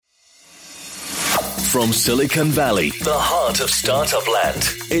From Silicon Valley, the heart of startup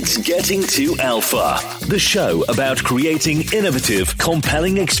land, it's Getting to Alpha, the show about creating innovative,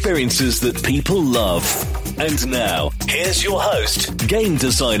 compelling experiences that people love. And now, here's your host, game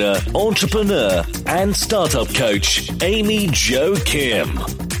designer, entrepreneur, and startup coach, Amy Jo Kim.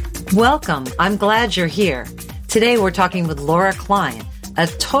 Welcome. I'm glad you're here. Today, we're talking with Laura Klein, a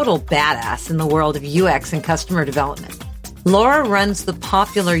total badass in the world of UX and customer development. Laura runs the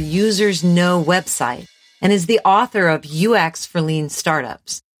popular Users Know website and is the author of UX for Lean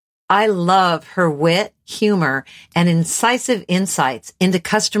Startups. I love her wit, humor, and incisive insights into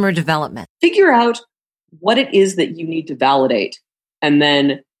customer development. Figure out what it is that you need to validate, and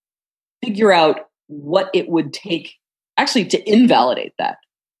then figure out what it would take actually to invalidate that.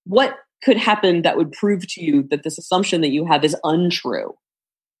 What could happen that would prove to you that this assumption that you have is untrue,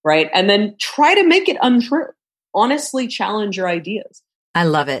 right? And then try to make it untrue. Honestly challenge your ideas. I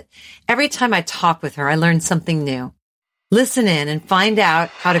love it. Every time I talk with her, I learn something new. Listen in and find out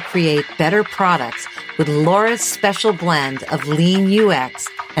how to create better products with Laura's special blend of lean UX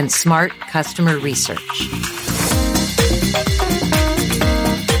and smart customer research.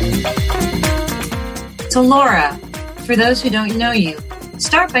 So Laura, for those who don't know you,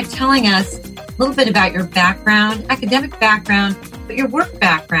 start by telling us a little bit about your background, academic background, but your work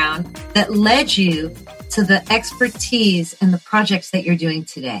background that led you to the expertise and the projects that you're doing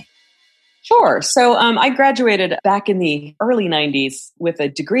today. Sure. So I graduated back in the early 90s with a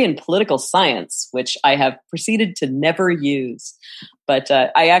degree in political science, which I have proceeded to never use. But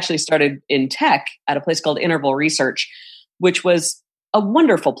I actually started in tech at a place called Interval Research, which was a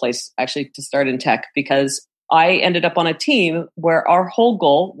wonderful place actually to start in tech, because I ended up on a team where our whole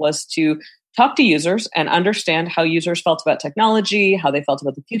goal was to talk to users and understand how users felt about technology, how they felt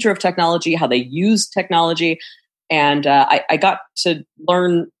about the future of technology, how they use technology. And I got to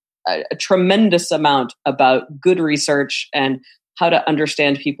learn a tremendous amount about good research and how to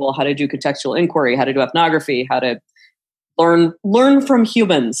understand people, how to do contextual inquiry, how to do ethnography, how to learn from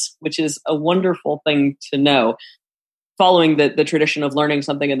humans, which is a wonderful thing to know. Following the tradition of learning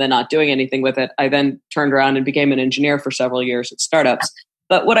something and then not doing anything with it, I then turned around and became an engineer for several years at startups.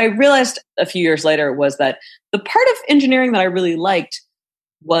 But what I realized a few years later was that the part of engineering that I really liked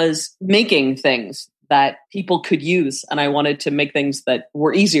was making things that people could use. And I wanted to make things that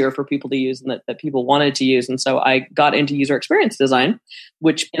were easier for people to use and that people wanted to use. And so I got into user experience design,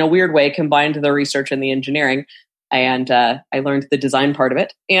 which in a weird way combined the research and the engineering. And I learned the design part of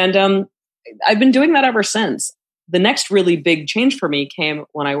it. And I've been doing that ever since. The next really big change for me came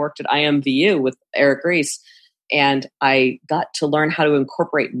when I worked at IMVU with Eric Ries. And I got to learn how to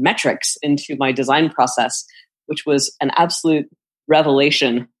incorporate metrics into my design process, which was an absolute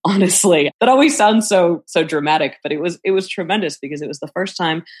revelation, honestly. That always sounds so dramatic, but it was tremendous, because it was the first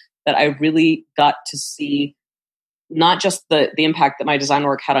time that I really got to see not just the impact that my design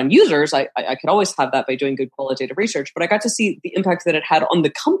work had on users. I could always have that by doing good qualitative research, but I got to see the impact that it had on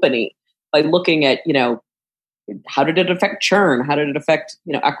the company by looking at, how did it affect churn? How did it affect,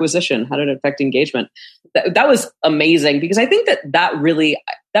 acquisition? How did it affect engagement? That was amazing, because I think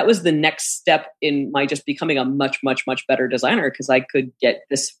that was the next step in my just becoming a much, much, much better designer, because I could get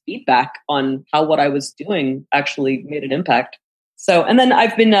this feedback on how what I was doing actually made an impact. So, and then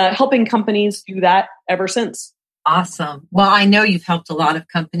I've been helping companies do that ever since. Awesome. Well, I know you've helped a lot of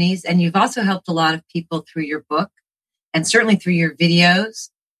companies, and you've also helped a lot of people through your book, and certainly through your videos,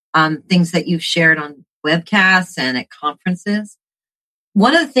 things that you've shared on webcasts and at conferences.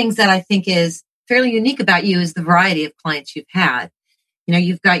 One of the things that I think is fairly unique about you is the variety of clients you've had.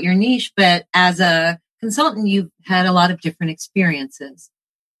 You've got your niche, but as a consultant, you've had a lot of different experiences.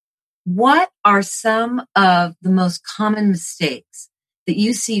 What are some of the most common mistakes that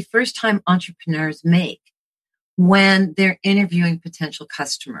you see first-time entrepreneurs make when they're interviewing potential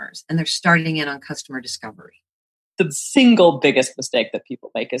customers and they're starting in on customer discovery? The single biggest mistake that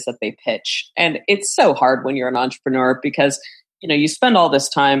people make is that they pitch. And it's so hard when you're an entrepreneur, because, you spend all this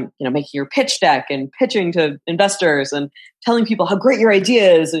time, making your pitch deck and pitching to investors and telling people how great your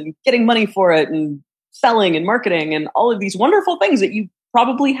idea is and getting money for it and selling and marketing and all of these wonderful things that you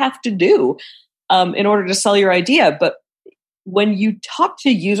probably have to do in order to sell your idea. But when you talk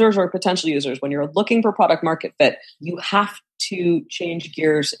to users or potential users, when you're looking for product market fit, you have to change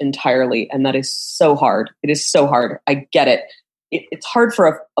gears entirely. And that is so hard. It is so hard. I get it. It's hard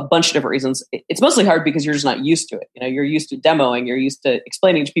for a bunch of different reasons. It's mostly hard because you're just not used to it. You're used to demoing. You're used to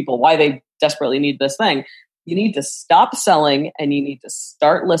explaining to people why they desperately need this thing. You need to stop selling and you need to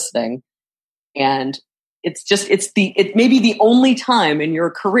start listening. And it may be the only time in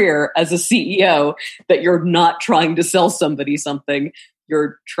your career as a CEO that you're not trying to sell somebody something.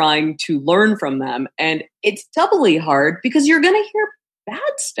 you're trying to learn from them. And it's doubly hard because you're going to hear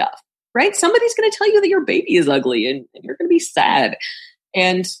bad stuff, right? Somebody's going to tell you that your baby is ugly and you're going to be sad.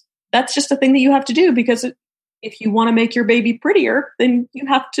 And that's just a thing that you have to do because if you want to make your baby prettier, then you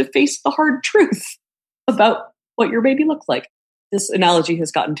have to face the hard truth about what your baby looks like. This analogy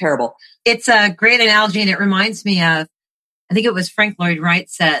has gotten terrible. It's a great analogy, and it reminds me of, I think it was Frank Lloyd Wright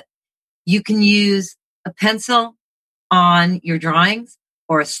said, you can use a pencil on your drawings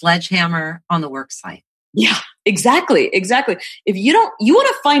or a sledgehammer on the work site. Yeah, exactly. If you want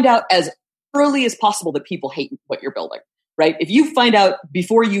to find out as early as possible that people hate what you're building, right? If you find out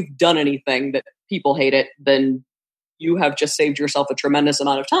before you've done anything that people hate it, then you have just saved yourself a tremendous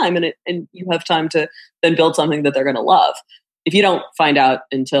amount of time and you have time to then build something that they're going to love. If you don't find out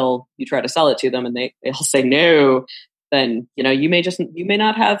until you try to sell it to them and they all say no, then you may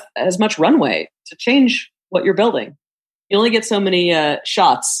not have as much runway to change what you're building. You only get so many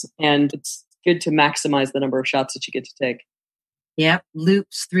shots, and it's good to maximize the number of shots that you get to take. Yep,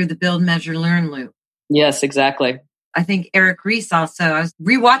 loops through the build, measure, learn loop. Yes, exactly. I think Eric Ries also, I was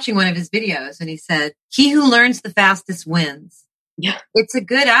rewatching one of his videos and he said, he who learns the fastest wins. Yeah. It's a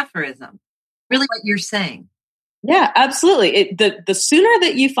good aphorism. Really what you're saying. Yeah, absolutely. The sooner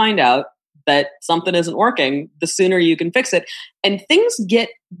that you find out that something isn't working, the sooner you can fix it. And things get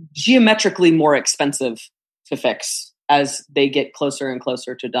geometrically more expensive to fix as they get closer and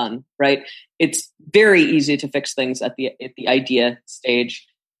closer to done, right? It's very easy to fix things at the idea stage.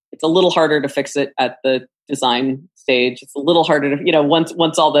 It's a little harder to fix it at the design stage. It's a little harder to,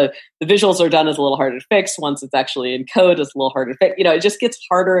 once all the visuals are done, it's a little harder to fix. Once it's actually in code, it's a little harder to fix. It just gets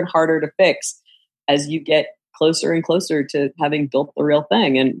harder and harder to fix as you get closer and closer to having built the real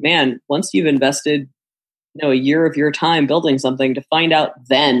thing. And man, once you've invested, a year of your time building something, to find out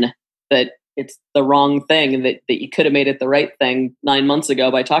then that it's the wrong thing and that you could have made it the right thing 9 months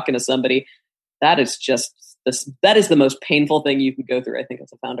ago by talking to somebody, that is the most painful thing you can go through, I think,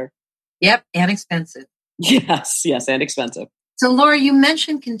 as a founder. Yep, and expensive. Yes, and expensive. So Laura, you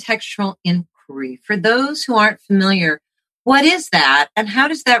mentioned contextual inquiry. For those who aren't familiar, what is that, and how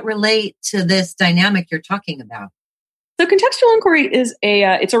does that relate to this dynamic you're talking about? So contextual inquiry is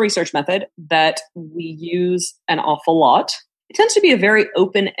it's a research method that we use an awful lot. It tends to be a very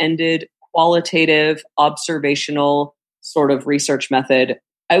open-ended, qualitative, observational sort of research method.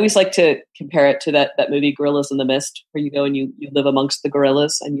 I always like to compare it to that movie Gorillas in the Mist, where you go and you live amongst the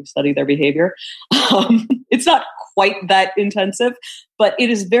gorillas and you study their behavior. It's not quite that intensive, but it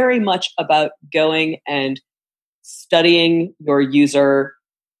is very much about going and studying your user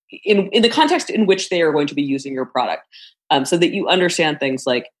in the context in which they are going to be using your product, so that you understand things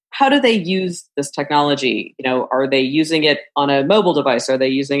like, how do they use this technology? Are they using it on a mobile device? Are they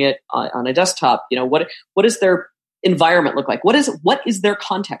using it on a desktop? What does their environment look like? What is their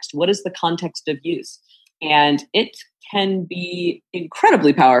context? What is the context of use? And it can be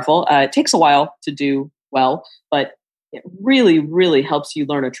incredibly powerful. It takes a while to do well, but it really, really helps you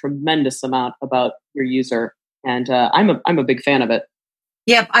learn a tremendous amount about your user. And I'm a big fan of it.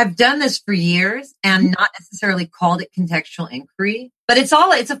 Yep, I've done this for years and not necessarily called it contextual inquiry, but it's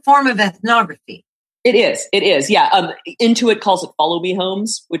a form of ethnography. It is. Yeah. Intuit calls it follow me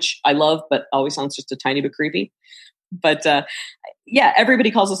homes, which I love, but always sounds just a tiny bit creepy. But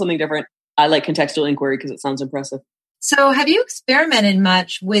everybody calls it something different. I like contextual inquiry because it sounds impressive. So have you experimented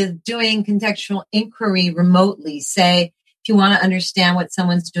much with doing contextual inquiry remotely? Say, if you want to understand what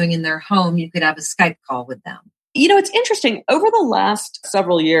someone's doing in their home, you could have a Skype call with them. It's interesting. Over the last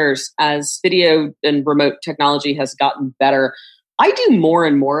several years, as video and remote technology has gotten better, I do more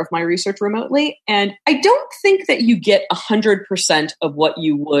and more of my research remotely. And I don't think that you get 100% of what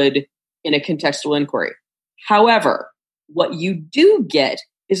you would in a contextual inquiry. However, what you do get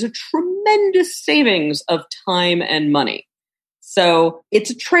is a tremendous savings of time and money. So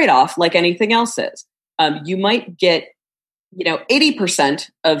it's a trade-off like anything else is. You might get, 80%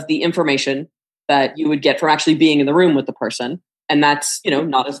 of the information that you would get from actually being in the room with the person. And that's,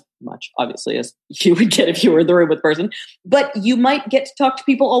 not as much, obviously, as you would get if you were in the room with the person. But you might get to talk to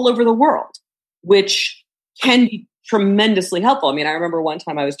people all over the world, which can be tremendously helpful. I mean, I remember one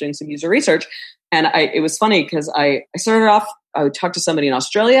time I was doing some user research, and it was funny because I started off, I would talk to somebody in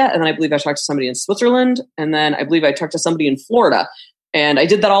Australia, and then I believe I talked to somebody in Switzerland, and then I believe I talked to somebody in Florida. And I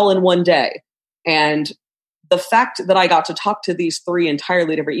did that all in one day. And the fact that I got to talk to these three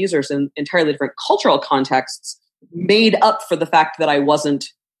entirely different users in entirely different cultural contexts made up for the fact that I wasn't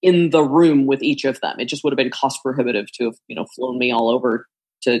in the room with each of them. It just would have been cost prohibitive to have, flown me all over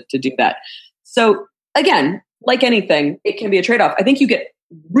to do that. So again, like anything, it can be a trade-off. I think you get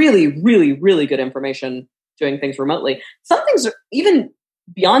really, really, really good information doing things remotely. Some things are even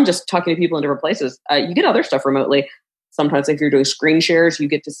beyond just talking to people in different places, you get other stuff remotely. Sometimes if you're doing screen shares, you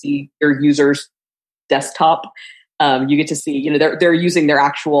get to see your user's desktop. You get to see, they're using their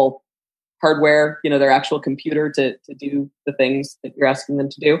actual hardware, their actual computer to do the things that you're asking them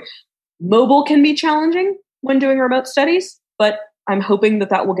to do. Mobile can be challenging when doing remote studies, but I'm hoping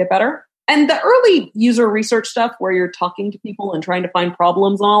that will get better. And the early user research stuff where you're talking to people and trying to find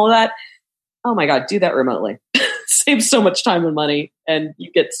problems and all of that, oh my God, do that remotely. Saves so much time and money, and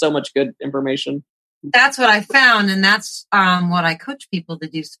you get so much good information. That's what I found, and that's what I coach people to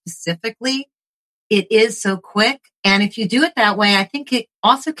do specifically. It is so quick, and if you do it that way, I think it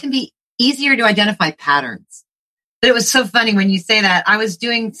also can be easier to identify patterns. But it was so funny when you say that. I was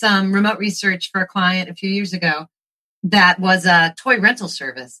doing some remote research for a client a few years ago that was a toy rental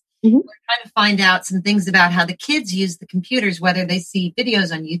service. Mm-hmm. We're trying to find out some things about how the kids use the computers, whether they see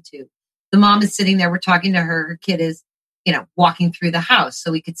videos on YouTube. The mom is sitting there, we're talking to her. Her kid is, walking through the house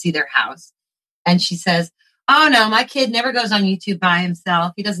so we could see their house. And she says, oh no, my kid never goes on YouTube by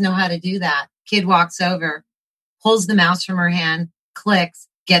himself. He doesn't know how to do that. Kid walks over, pulls the mouse from her hand, clicks,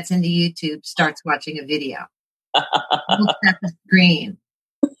 gets into YouTube, starts watching a video. Looks at the screen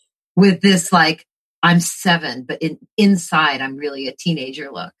with this I'm 7, but inside I'm really a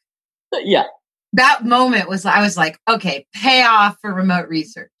teenager look. Yeah. That moment I was like, okay, payoff for remote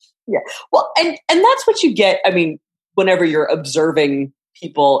research. Yeah. Well, and that's what you get. I mean, whenever you're observing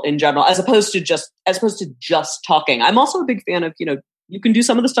people in general, as opposed to just talking. I'm also a big fan of, you can do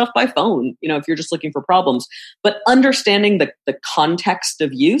some of the stuff by phone, if you're just looking for problems, but understanding the context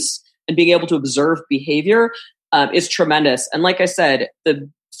of use and being able to observe behavior is tremendous. And like I said, the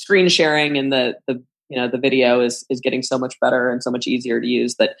screen sharing and the video is getting so much better and so much easier to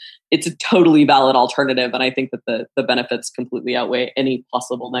use that it's a totally valid alternative. And I think that the benefits completely outweigh any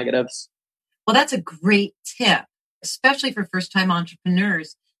possible negatives. Well, that's a great tip, especially for first-time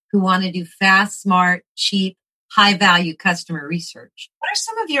entrepreneurs who want to do fast, smart, cheap, high-value customer research. What are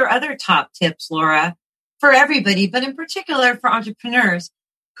some of your other top tips, Laura, for everybody, but in particular for entrepreneurs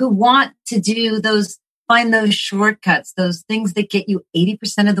who want to find those shortcuts, those things that get you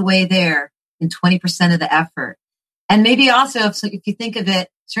 80% of the way there and 20% of the effort? And maybe also, if you think of it,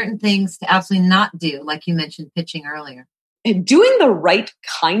 certain things to absolutely not do, like you mentioned pitching earlier. And doing the right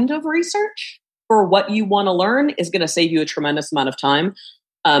kind of research for what you want to learn is going to save you a tremendous amount of time.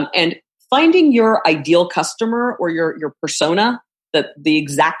 And finding your ideal customer or your persona, the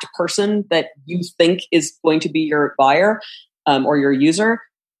exact person that you think is going to be your buyer or your user,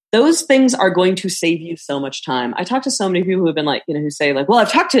 those things are going to save you so much time. I talk to so many people who have been who say well,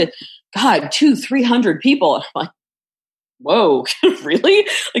 I've talked to 200-300 people. And I'm like, whoa, really?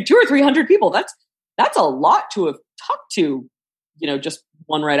 200 or 300 people. That's a lot to have talked to, just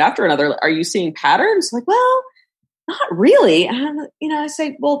one right after another. Are you seeing patterns? Well, not really. And I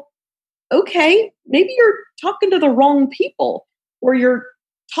say, well, okay, maybe you're talking to the wrong people, or you're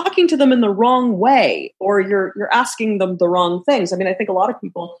talking to them in the wrong way, or you're asking them the wrong things. I mean, I think a lot of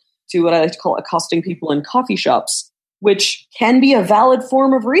people do what I like to call accosting people in coffee shops, which can be a valid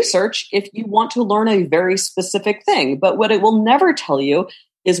form of research if you want to learn a very specific thing. But what it will never tell you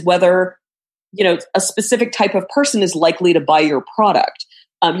is whether, a specific type of person is likely to buy your product.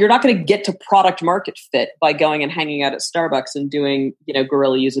 You're not going to get to product market fit by going and hanging out at Starbucks and doing,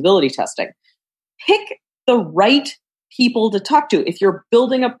 guerrilla usability testing. Pick the right people to talk to. If you're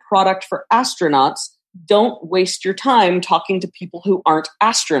building a product for astronauts, don't waste your time talking to people who aren't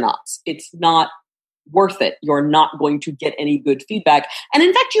astronauts. It's not worth it. You're not going to get any good feedback. And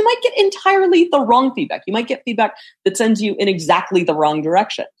in fact, you might get entirely the wrong feedback. You might get feedback that sends you in exactly the wrong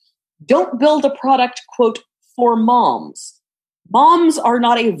direction. Don't build a product, quote, for moms. Moms are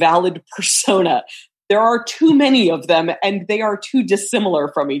not a valid persona. There are too many of them, and they are too dissimilar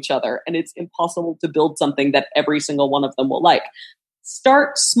from each other. And it's impossible to build something that every single one of them will like.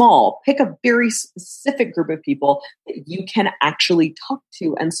 Start small. Pick a very specific group of people that you can actually talk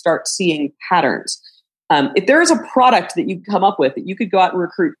to and start seeing patterns. If there is a product that you come up with that you could go out and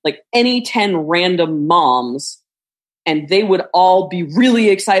recruit any 10 random moms, and they would all be really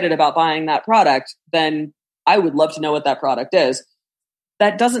excited about buying that product, then I would love to know what that product is.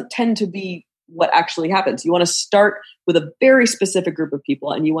 That doesn't tend to be what actually happens. You want to start with a very specific group of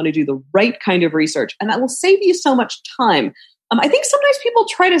people, and you want to do the right kind of research, and that will save you so much time. I think sometimes people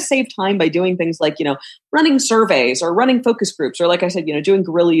try to save time by doing things like, running surveys or running focus groups, or like I said, doing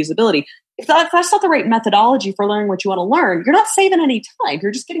guerrilla usability. If that's not the right methodology for learning what you want to learn, you're not saving any time.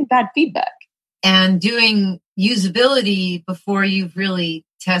 You're just getting bad feedback. And doing usability before you've really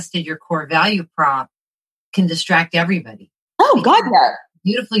tested your core value prop can distract everybody. Oh, God, yeah.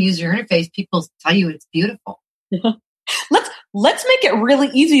 Beautiful user interface. People tell you it's beautiful. let's make it really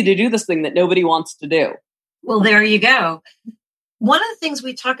easy to do this thing that nobody wants to do. Well, there you go. One of the things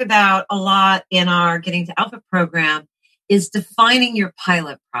we talk about a lot in our Getting to Alpha program is defining your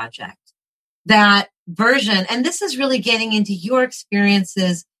pilot project. That version, and this is really getting into your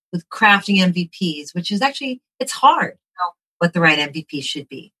experiences with crafting MVPs, which is actually, it's hard to know what the right MVP should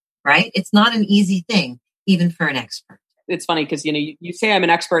be, right? It's not an easy thing, even for an expert. It's funny because, you say I'm an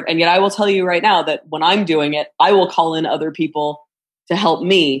expert, and yet I will tell you right now that when I'm doing it, I will call in other people to help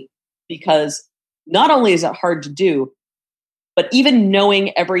me, because not only is it hard to do, but even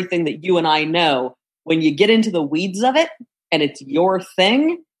knowing everything that you and I know, when you get into the weeds of it and it's your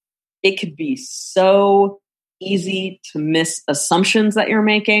thing, it could be so easy to miss assumptions that you're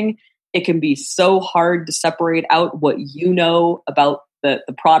making. It can be so hard to separate out what you know about the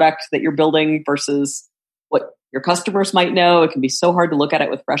product that you're building versus what your customers might know. It can be so hard to look at it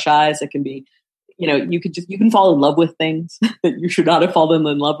with fresh eyes. It can be, you can fall in love with things that you should not have fallen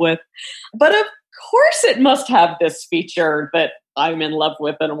in love with. But of course it must have this feature that I'm in love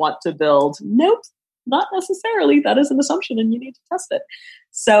with and want to build. Nope, not necessarily. That is an assumption and you need to test it.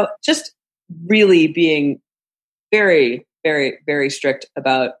 So just really being very, very, very strict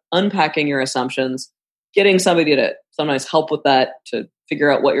about unpacking your assumptions, getting somebody to sometimes help with that, to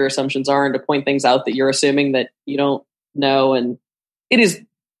figure out what your assumptions are and to point things out that you're assuming that you don't know. And it is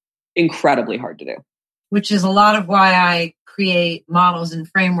incredibly hard to do. Which is a lot of why I create models and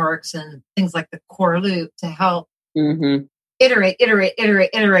frameworks and things like the core loop to help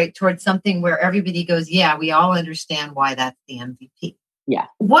iterate towards something where everybody goes, yeah, we all understand why that's the MVP. Yeah.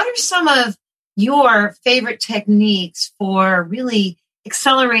 What are some of your favorite techniques for really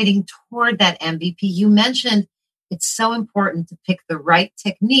accelerating toward that MVP? You mentioned it's so important to pick the right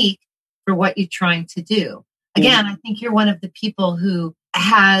technique for what you're trying to do. Again, I think you're one of the people who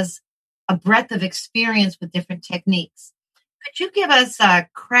has a breadth of experience with different techniques. Could you give us a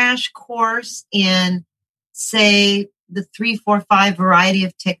crash course in, say, the 3, 4, 5 variety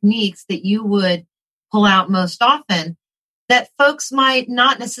of techniques that you would pull out most often that folks might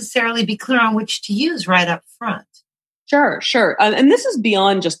not necessarily be clear on which to use right up front? Sure. And this is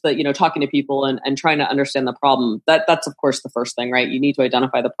beyond just the, talking to people and trying to understand the problem. That's, of course, the first thing, right? You need to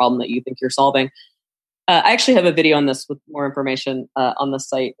identify the problem that you think you're solving. I actually have a video on this with more information on the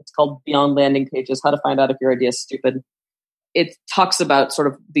site. It's called Beyond Landing Pages, How to Find Out If Your Idea is Stupid. It talks about sort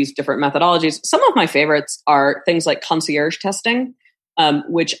of these different methodologies. Some of my favorites are things like concierge testing,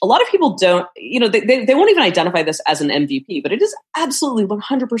 which a lot of people don't, they won't even identify this as an MVP, but it is absolutely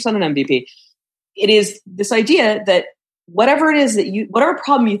 100% an MVP. It is this idea that whatever it is whatever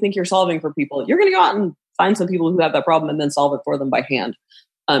problem you think you're solving for people, you're going to go out and find some people who have that problem and then solve it for them by hand.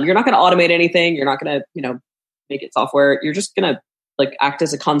 You're not going to automate anything. You're not going to, make it software. You're just going to act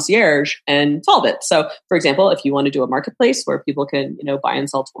as a concierge and solve it. So, for example, if you want to do a marketplace where people can, buy and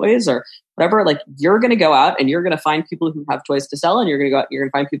sell toys or whatever, you're going to go out and you're going to find people who have toys to sell, and you're going to go out, you're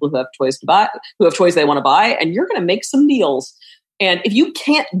going to find people who have toys to buy, who have toys they want to buy, and you're going to make some deals. And if you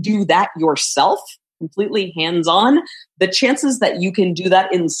can't do that yourself, completely hands-on, the chances that you can do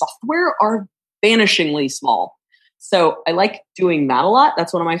that in software are vanishingly small. So I like doing that a lot.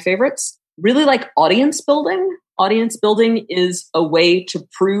 That's one of my favorites. Really like audience building. Audience building is a way to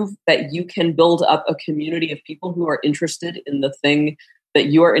prove that you can build up a community of people who are interested in the thing that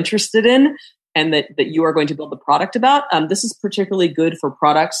you are interested in and that you are going to build the product about. This is particularly good for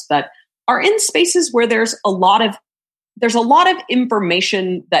products that are in spaces where there's a lot of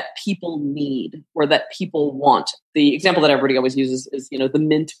information that people need or that people want. The example that everybody always uses is, the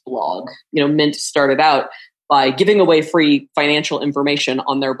Mint blog. Mint started out by giving away free financial information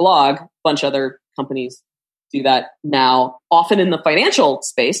on their blog. A bunch of other companies do that now, often in the financial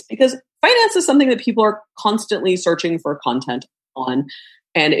space, because finance is something that people are constantly searching for content on.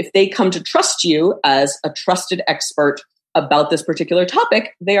 And if they come to trust you as a trusted expert about this particular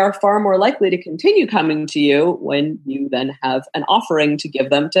topic, they are far more likely to continue coming to you when you then have an offering to give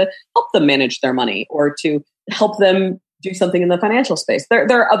them to help them manage their money or to help them do something in the financial space.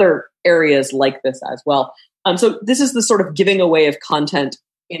 There are other areas like this as well. So this is the sort of giving away of content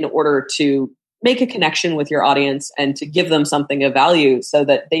in order to make a connection with your audience and to give them something of value so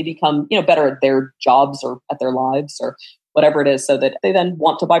that they become, better at their jobs or at their lives or whatever it is, so that they then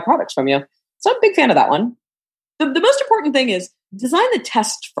want to buy products from you. So I'm a big fan of that one. The most important thing is design the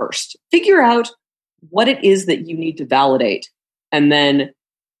test first. Figure out what it is that you need to validate, and then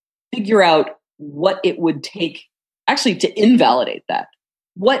figure out what it would take actually to invalidate that.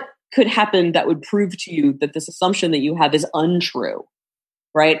 What could happen that would prove to you that this assumption that you have is untrue,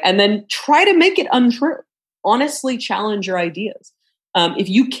 right? And then try to make it untrue. Honestly challenge your ideas. If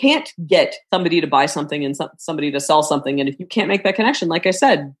you can't get somebody to buy something and somebody to sell something, and if you can't make that connection, like I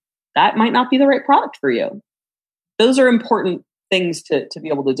said, that might not be the right product for you. Those are important things to be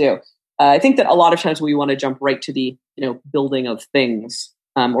able to do. I think that a lot of times we want to jump right to the building of things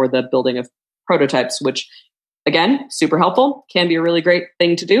or the building of prototypes, which again, super helpful, can be a really great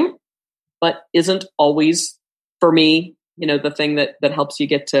thing to do, but isn't always, for me, the thing that helps you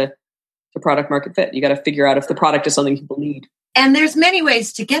get to product market fit. You got to figure out if the product is something people need. And there's many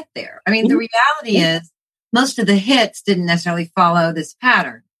ways to get there. I mean, the reality is most of the hits didn't necessarily follow this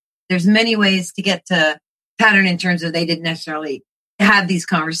pattern. There's many ways to get to pattern in terms of they didn't necessarily have these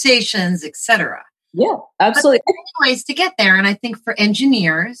conversations, etc. Yeah, absolutely. But there are many ways to get there. And I think for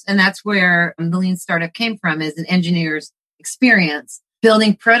engineers, and that's where the Lean Startup came from, is an engineer's experience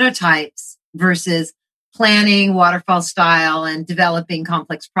building prototypes versus planning waterfall style and developing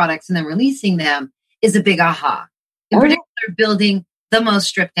complex products and then releasing them is a big aha. In particular, building the most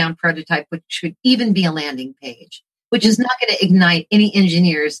stripped down prototype, which should even be a landing page, which is not going to ignite any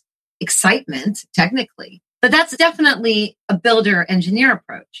engineer's excitement technically. But that's definitely a builder engineer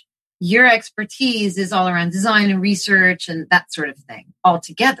approach. Your expertise is all around design and research and that sort of thing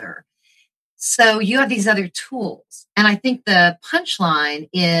altogether. So you have these other tools. And I think the punchline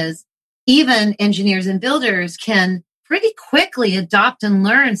is even engineers and builders can pretty quickly adopt and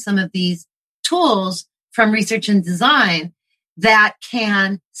learn some of these tools from research and design that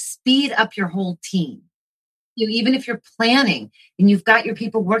can speed up your whole team. Even if you're planning and you've got your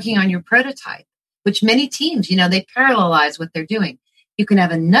people working on your prototype, which many teams, they parallelize what they're doing. You can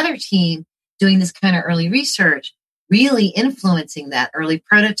have another team doing this kind of early research, really influencing that early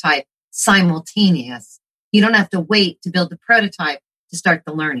prototype simultaneous. You don't have to wait to build the prototype to start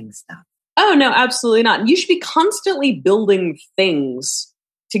the learning stuff. Oh, no, absolutely not. You should be constantly building things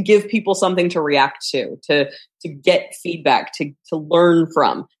to give people something to react to get feedback, to learn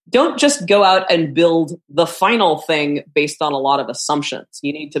from. Don't just go out and build the final thing based on a lot of assumptions.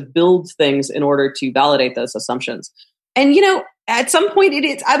 You need to build things in order to validate those assumptions. And, at some point,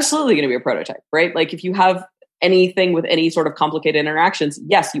 it's absolutely going to be a prototype, right? Like if you have anything with any sort of complicated interactions,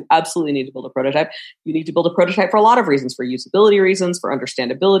 yes, you absolutely need to build a prototype. You need to build a prototype for a lot of reasons, for usability reasons, for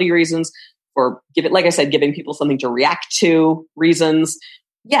understandability reasons, for, giving people something to react to reasons.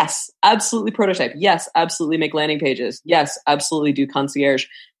 Yes, absolutely prototype. Yes, absolutely make landing pages. Yes, absolutely do concierge.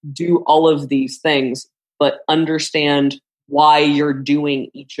 Do all of these things, but understand why you're doing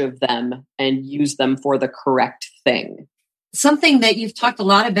each of them and use them for the correct thing. Something that you've talked a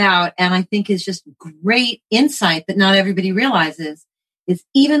lot about, and I think is just great insight that not everybody realizes, is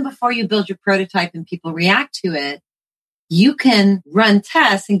even before you build your prototype and people react to it, you can run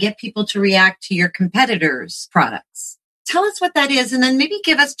tests and get people to react to your competitors' products. Tell us what that is, and then maybe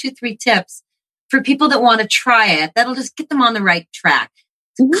give us 2-3 tips for people that want to try it. That'll just get them on the right track.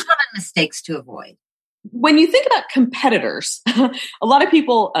 Some common mistakes to avoid. When you think about competitors, a lot of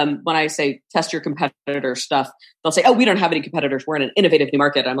people, when I say test your competitor stuff, they'll say, oh, we don't have any competitors. We're in an innovative new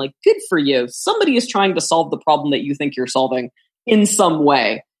market. I'm like, good for you. Somebody is trying to solve the problem that you think you're solving in some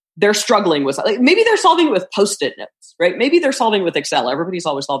way. They're struggling with, maybe they're solving it with Post-it notes, right? Maybe they're solving with Excel. Everybody's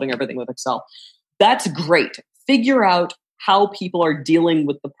always solving everything with Excel. That's great. Figure out how people are dealing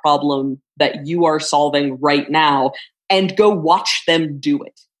with the problem that you are solving right now and go watch them do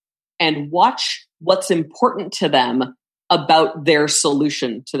it and watch what's important to them about their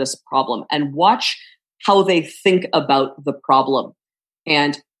solution to this problem and watch how they think about the problem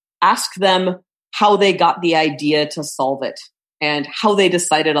and ask them how they got the idea to solve it and how they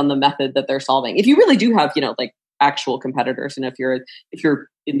decided on the method that they're solving. If you really do have, actual competitors, and if you're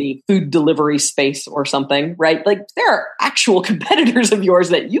in the food delivery space or something, right? Like there are actual competitors of yours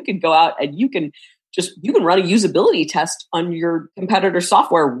that you can go out and you can run a usability test on your competitor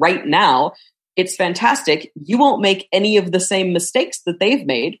software right now. It's fantastic. You won't make any of the same mistakes that they've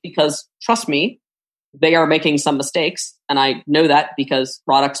made because, trust me, they are making some mistakes. And I know that because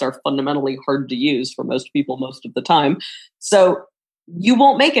products are fundamentally hard to use for most people most of the time. So you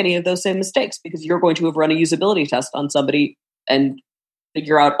won't make any of those same mistakes because you're going to have run a usability test on somebody and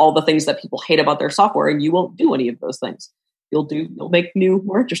figure out all the things that people hate about their software, and you won't do any of those things. You'll make new,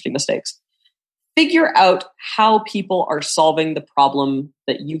 more interesting mistakes. Figure out how people are solving the problem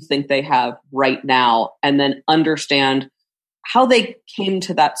that you think they have right now, and then understand how they came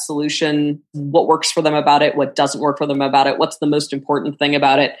to that solution, what works for them about it, what doesn't work for them about it, what's the most important thing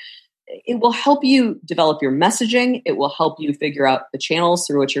about it. It will help you develop your messaging. It will help you figure out the channels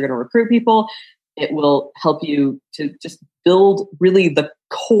through which you're going to recruit people. It will help you to just build really the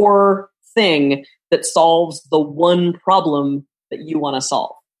core thing that solves the one problem that you want to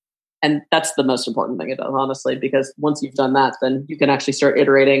solve. And that's the most important thing, honestly, because once you've done that, then you can actually start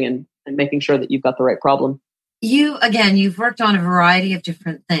iterating and making sure that you've got the right problem. You've worked on a variety of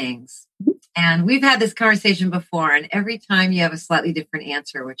different things. And we've had this conversation before, and every time you have a slightly different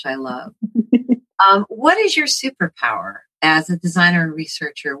answer, which I love. What is your superpower as a designer and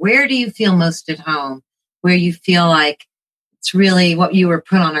researcher? Where do you feel most at home? Where you feel like it's really what you were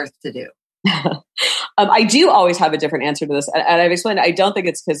put on earth to do? I do always have a different answer to this. And I've explained, I don't think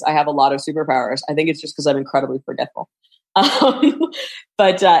it's because I have a lot of superpowers. I think it's just because I'm incredibly forgetful.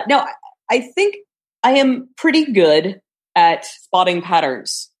 But no, I think I am pretty good at spotting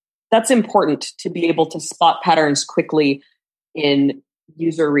patterns. That's important, to be able to spot patterns quickly in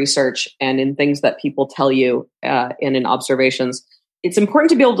user research and in things that people tell you and in observations. It's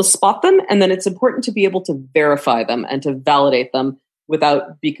important to be able to spot them, and then it's important to be able to verify them and to validate them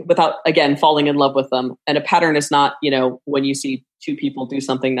without again falling in love with them. And a pattern is not, when you see two people do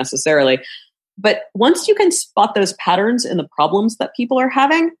something necessarily. But once you can spot those patterns in the problems that people are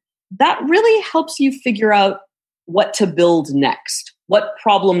having, that really helps you figure out what to build next, what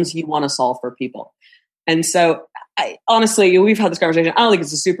problems you want to solve for people. And so honestly, we've had this conversation. I don't think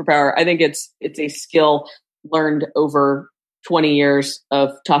it's a superpower. I think it's a skill learned over 20 years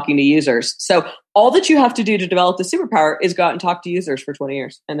of talking to users. So all that you have to do to develop the superpower is go out and talk to users for 20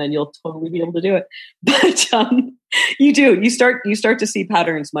 years, and then you'll totally be able to do it. But you start to see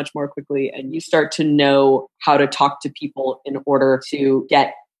patterns much more quickly, and you start to know how to talk to people in order to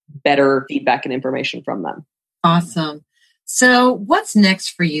get better feedback and information from them. Awesome. So what's next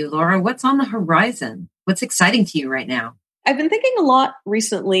for you, Laura? What's on the horizon? What's exciting to you right now? I've been thinking a lot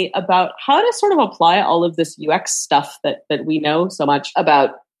recently about how to sort of apply all of this UX stuff that we know so much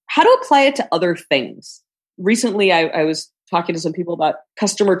about, how to apply it to other things. Recently, I was talking to some people about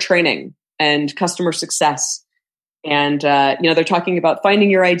customer training and customer success. And, they're talking about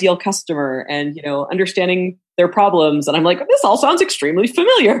finding your ideal customer and, understanding their problems. And I'm like, this all sounds extremely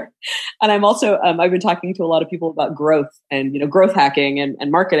familiar. And I'm also, I've been talking to a lot of people about growth and, growth hacking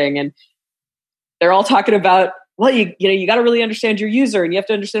and marketing. And they're all talking about, well, you got to really understand your user, and you have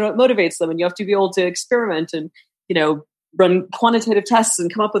to understand what motivates them, and you have to be able to experiment and, run quantitative tests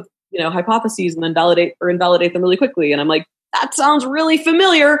and come up with, hypotheses and then validate or invalidate them really quickly. And I'm like, that sounds really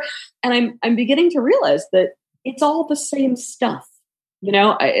familiar. And I'm beginning to realize that it's all the same stuff.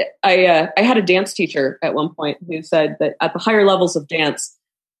 I had a dance teacher at one point who said that at the higher levels of dance,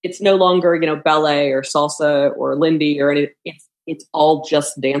 it's no longer, ballet or salsa or Lindy or anything. It's all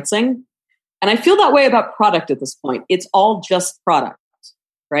just dancing. And I feel that way about product at this point. It's all just product,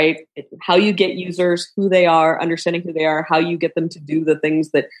 right? How you get users, who they are, understanding who they are, how you get them to do the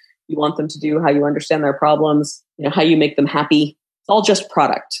things that you want them to do, how you understand their problems, how you make them happy. It's all just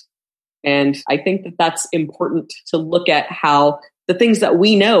product. And I think that that's important to look at how the things that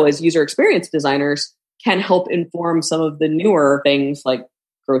we know as user experience designers can help inform some of the newer things like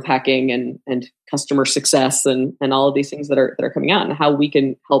growth hacking and customer success and all of these things that are coming out, and how we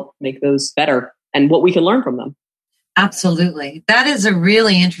can help make those better and what we can learn from them. Absolutely. That is a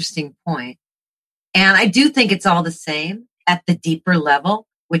really interesting point. And I do think it's all the same at the deeper level,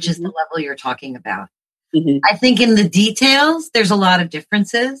 which is the level you're talking about. Mm-hmm. I think in the details, there's a lot of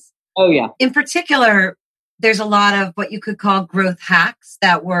differences. Oh, yeah. In particular, there's a lot of what you could call growth hacks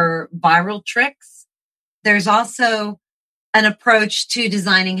that were viral tricks. There's also an approach to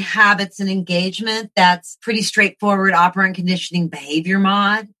designing habits and engagement that's pretty straightforward operant conditioning behavior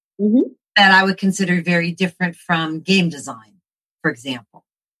mod that I would consider very different from game design, for example.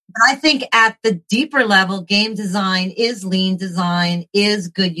 But I think at the deeper level, game design is lean design, is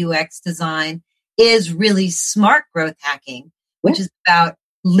good UX design, is really smart growth hacking, which is about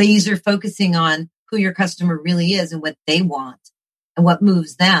laser focusing on who your customer really is and what they want and what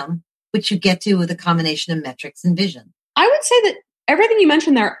moves them, which you get to with a combination of metrics and vision. I would say that everything you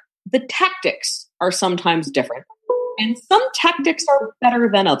mentioned there, the tactics are sometimes different. And some tactics are better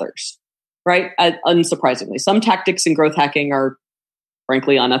than others, right? Unsurprisingly. Some tactics in growth hacking are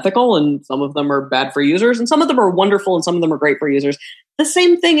frankly unethical, and some of them are bad for users, and some of them are wonderful, and some of them are great for users. The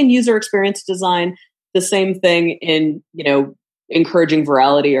same thing in user experience design, the same thing in, encouraging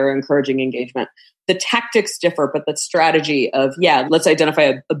virality or encouraging engagement. The tactics differ, but the strategy of, let's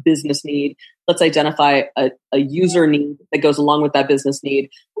identify a business need. Let's identify a user need that goes along with that business need.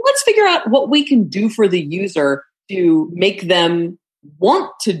 Let's figure out what we can do for the user to make them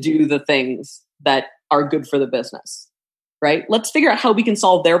want to do the things that are good for the business, right? Let's figure out how we can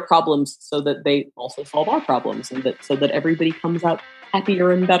solve their problems so that they also solve our problems, and so that everybody comes out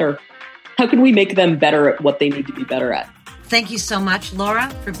happier and better. How can we make them better at what they need to be better at? Thank you so much, Laura,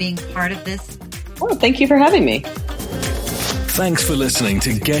 for being part of this. Oh, thank you for having me. Thanks for listening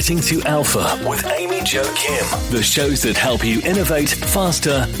to Getting to Alpha with Amy Jo Kim, the shows that help you innovate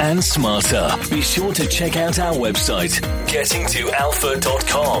faster and smarter. Be sure to check out our website,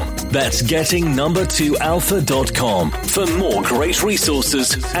 gettingtoalpha.com. That's getting2alpha.com for more great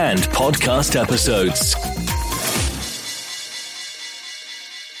resources and podcast episodes.